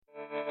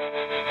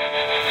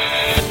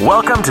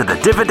Welcome to the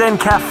Dividend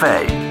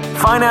Cafe,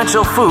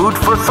 financial food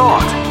for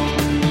thought.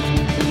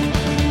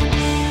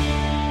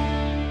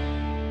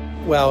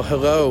 Well,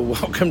 hello.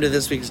 Welcome to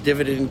this week's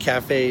Dividend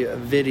Cafe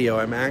video.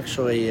 I'm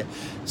actually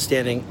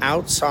standing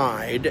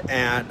outside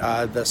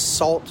at the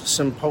SALT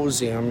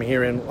Symposium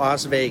here in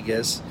Las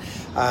Vegas.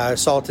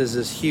 SALT is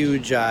this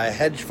huge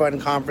hedge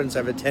fund conference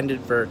I've attended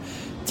for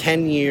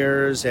 10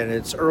 years, and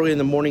it's early in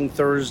the morning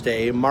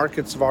Thursday.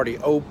 Markets have already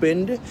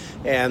opened,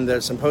 and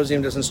the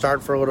symposium doesn't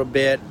start for a little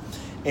bit.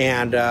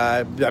 And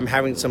I'm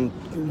having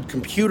some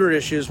computer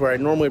issues where I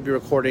normally would be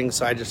recording,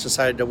 so I just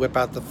decided to whip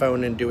out the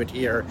phone and do it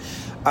here.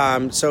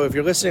 So if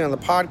you're listening on the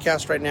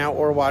podcast right now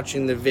or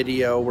watching the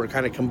video, we're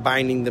kind of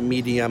combining the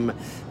medium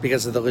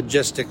because of the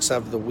logistics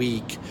of the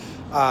week.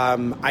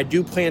 I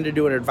do plan to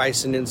do an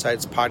Advice and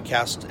Insights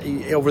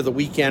podcast over the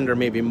weekend or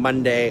maybe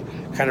Monday,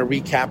 kind of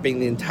recapping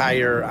the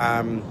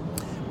entire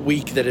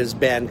week that has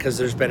been, because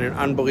there's been an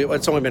unbelievable,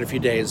 it's only been a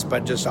few days,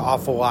 but just an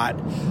awful lot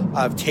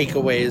of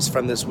takeaways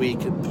from this week,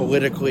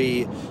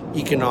 politically,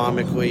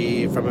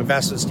 economically, from an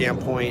investment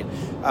standpoint,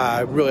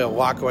 really a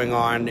lot going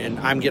on, and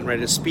I'm getting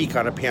ready to speak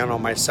on a panel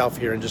myself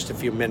here in just a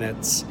few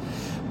minutes.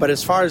 But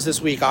as far as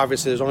this week,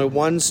 obviously there's only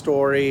one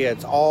story.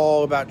 It's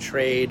all about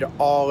trade,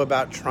 all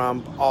about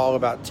Trump, all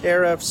about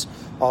tariffs,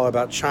 all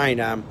about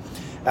China.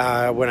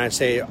 When I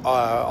say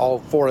all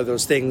four of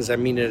those things, I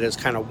mean it as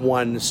kind of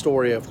one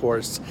story, of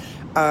course.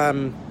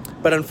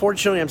 But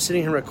unfortunately, I'm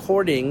sitting here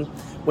recording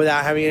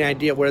without having any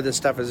idea where this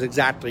stuff is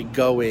exactly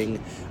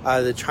going.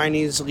 The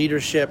Chinese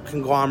leadership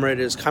conglomerate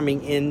is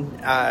coming in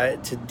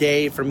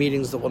today for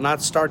meetings that will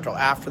not start till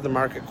after the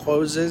market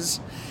closes.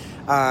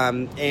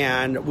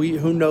 And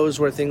who knows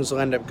where things will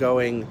end up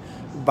going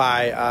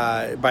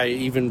by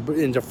even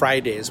into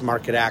Friday's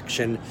market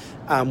action.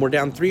 We're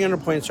down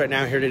 300 points right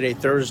now here today,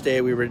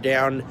 Thursday. We were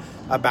down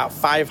about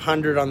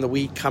 500 on the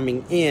week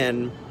coming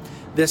in.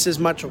 This is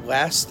much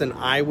less than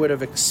I would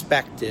have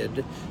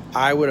expected.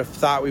 I would have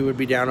thought we would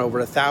be down over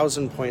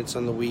 1,000 points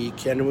on the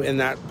week, and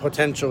that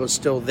potential is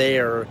still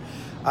there.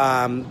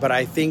 But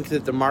I think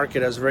that the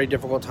market has a very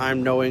difficult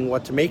time knowing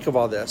what to make of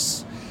all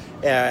this,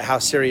 how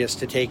serious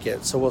to take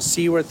it. So we'll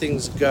see where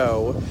things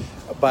go.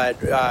 But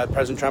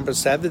President Trump has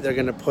said that they're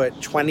going to put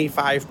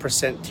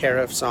 25%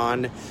 tariffs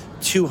on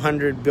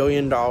 $200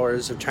 billion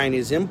of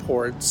Chinese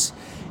imports,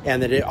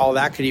 and that all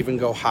that could even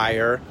go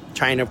higher.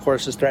 China, of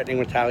course, is threatening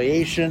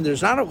retaliation.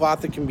 There's not a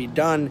lot that can be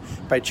done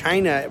by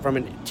China from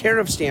a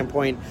tariff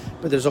standpoint,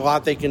 but there's a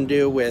lot they can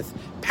do with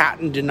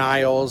patent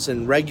denials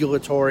and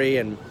regulatory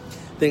and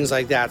things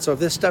like that. So if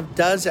this stuff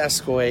does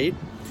escalate,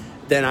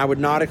 then I would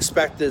not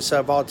expect this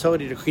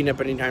volatility to clean up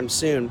anytime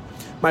soon.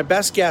 My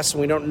best guess,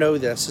 and we don't know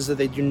this, is that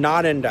they do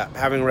not end up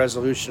having a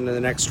resolution in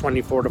the next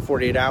 24 to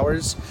 48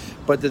 hours,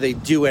 but that they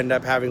do end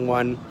up having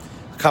one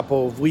a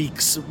couple of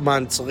weeks,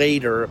 months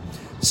later,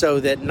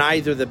 so that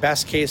neither the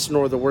best case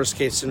nor the worst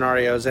case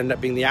scenarios end up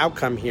being the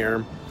outcome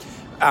here.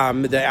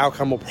 The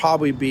outcome will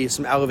probably be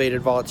some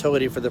elevated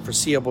volatility for the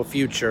foreseeable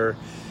future.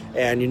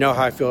 And you know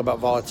how I feel about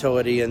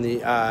volatility and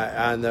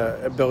the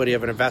ability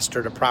of an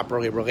investor to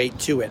properly relate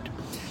to it.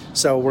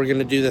 So we're going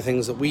to do the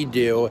things that we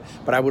do,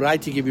 but I would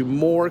like to give you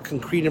more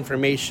concrete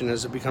information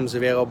as it becomes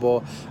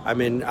available. I'm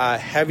in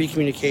heavy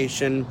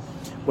communication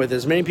with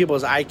as many people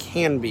as I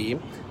can be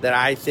that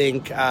I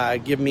think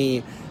give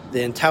me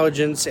the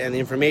intelligence and the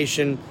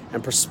information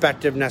and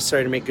perspective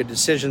necessary to make good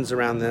decisions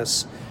around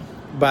this.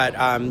 But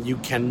you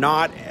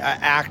cannot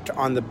act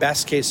on the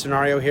best case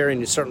scenario here,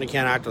 and you certainly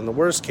can't act on the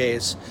worst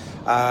case.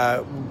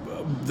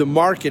 The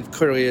market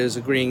clearly is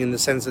agreeing in the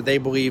sense that they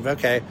believe,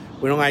 okay,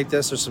 we don't like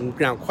this. There's some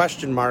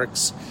question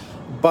marks,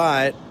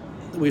 but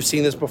we've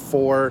seen this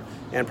before,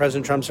 and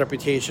President Trump's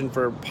reputation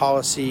for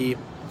policy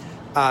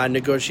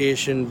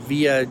negotiation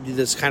via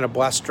this kind of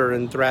bluster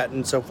and threat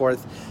and so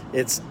forth,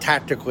 it's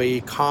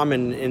tactically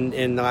common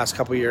in the last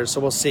couple of years. So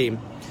we'll see.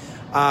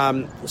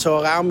 So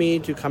allow me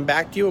to come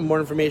back to you with more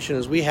information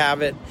as we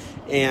have it.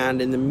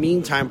 And in the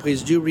meantime,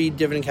 please do read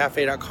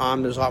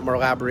dividendcafe.com. There's a lot more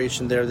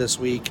elaboration there this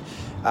week.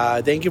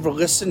 Thank you for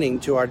listening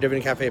to our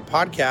Dividend Cafe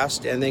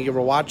podcast, and thank you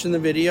for watching the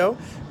video.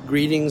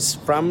 Greetings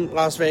from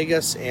Las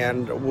Vegas,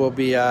 and we'll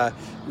be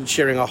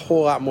sharing a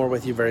whole lot more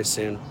with you very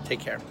soon.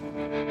 Take care.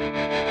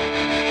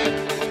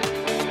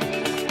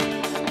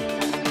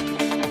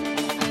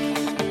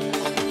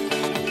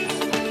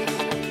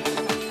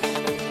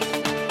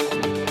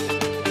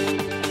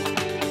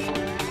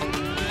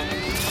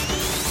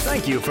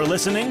 Thank you for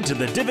listening to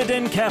the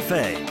Dividend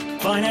Cafe,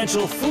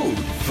 financial food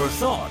for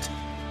thought.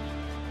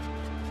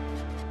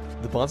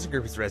 The Bahnsen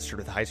Group is registered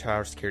with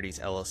Hightower Securities,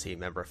 LLC,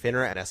 member of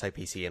FINRA and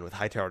SIPC, and with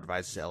Hightower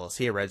Advisors,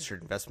 LLC, a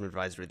registered investment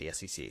advisor of the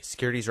SEC.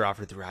 Securities are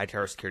offered through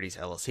Hightower Securities,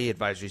 LLC.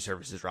 Advisory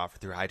services are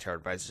offered through Hightower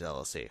Advisors,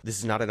 LLC. This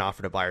is not an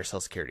offer to buy or sell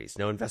securities.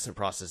 No investment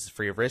process is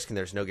free of risk, and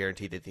there is no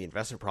guarantee that the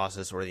investment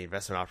process or the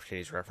investment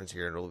opportunities referenced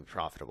herein will be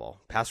profitable.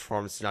 Past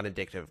performance is not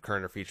indicative of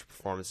current or future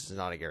performance is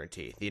not a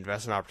guarantee. The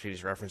investment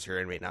opportunities referenced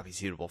herein may not be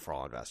suitable for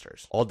all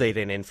investors. All data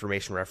and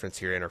information referenced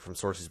herein are from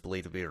sources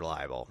believed to be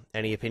reliable.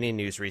 Any opinion,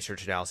 news,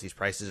 research, analyses,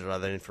 prices, or other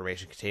other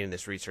information contained in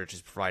this research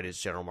is provided as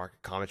general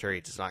market commentary.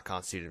 It does not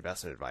constitute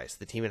investment advice.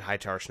 The team in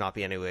Hightower should not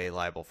be in any way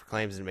liable for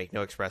claims and make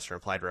no express or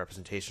implied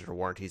representations or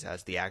warranties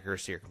as to the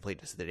accuracy or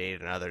completeness of the data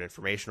and other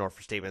information, or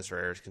for statements or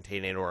errors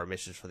contained in or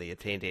omissions from the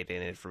obtained data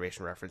and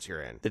information referenced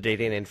herein. The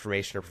data and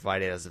information are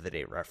provided as of the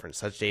date referenced.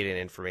 Such data and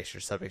information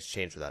are subject to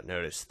change without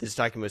notice. This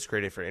document was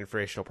created for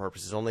informational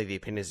purposes only. The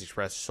opinions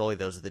expressed are solely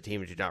those of the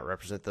team and do not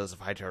represent those of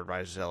Hightower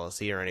Advisors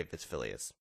LLC or any of its affiliates.